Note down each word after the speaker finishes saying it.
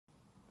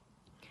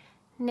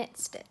knit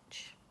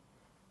stitch.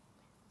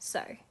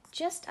 So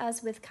just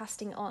as with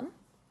casting on,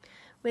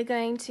 we're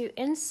going to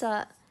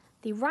insert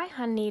the right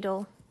hand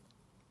needle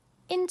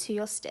into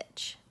your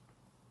stitch,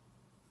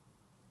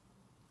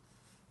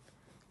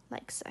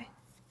 like so.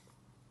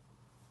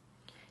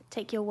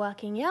 Take your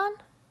working yarn,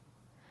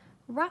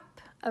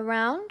 wrap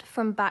around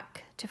from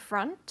back to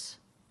front,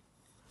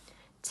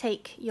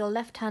 take your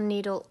left hand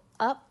needle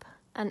up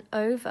and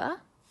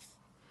over,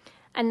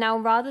 and now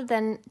rather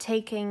than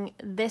taking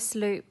this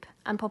loop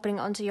and popping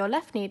it onto your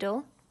left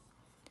needle,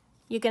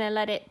 you're going to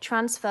let it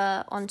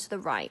transfer onto the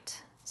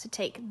right. So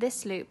take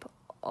this loop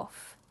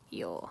off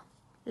your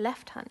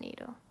left hand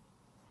needle,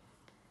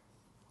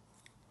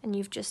 and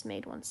you've just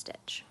made one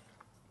stitch.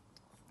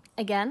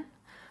 Again,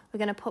 we're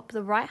going to pop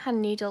the right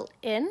hand needle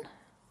in.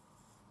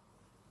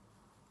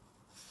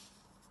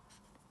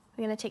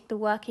 We're going to take the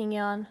working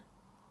yarn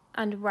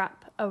and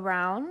wrap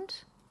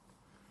around.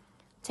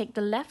 Take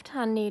the left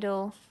hand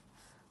needle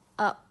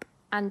up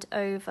and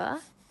over,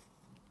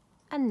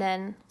 and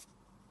then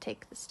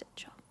take the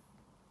stitch off.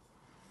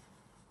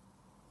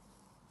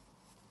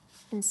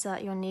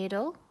 Insert your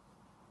needle,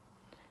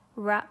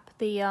 wrap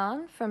the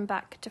yarn from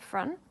back to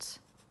front,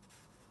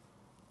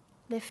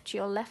 lift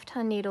your left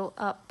hand needle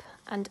up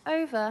and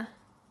over,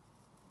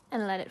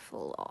 and let it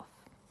fall off.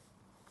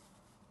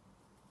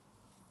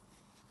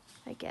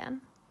 Again.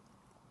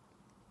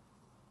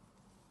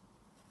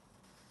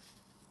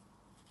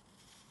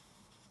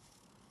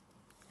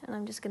 And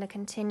I'm just going to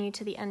continue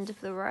to the end of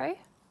the row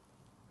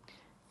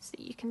so that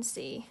you can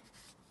see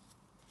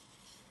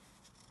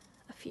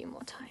a few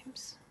more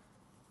times.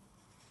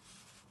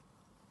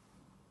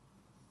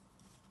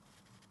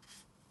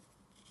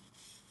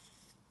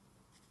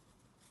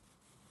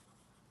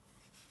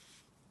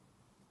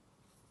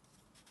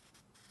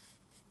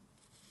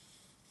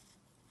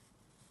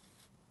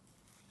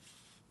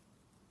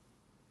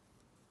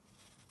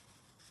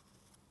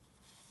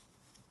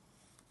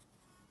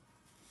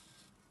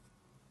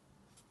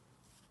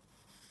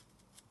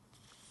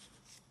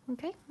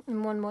 Okay,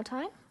 and one more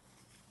time.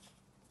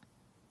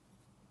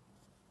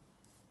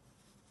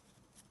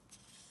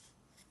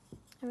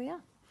 There we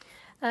are.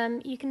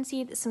 You can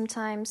see that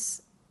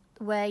sometimes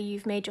where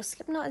you've made your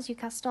slip knot as you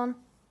cast on,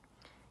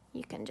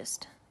 you can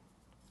just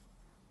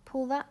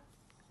pull that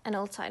and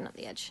it'll tighten up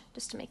the edge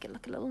just to make it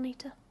look a little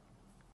neater.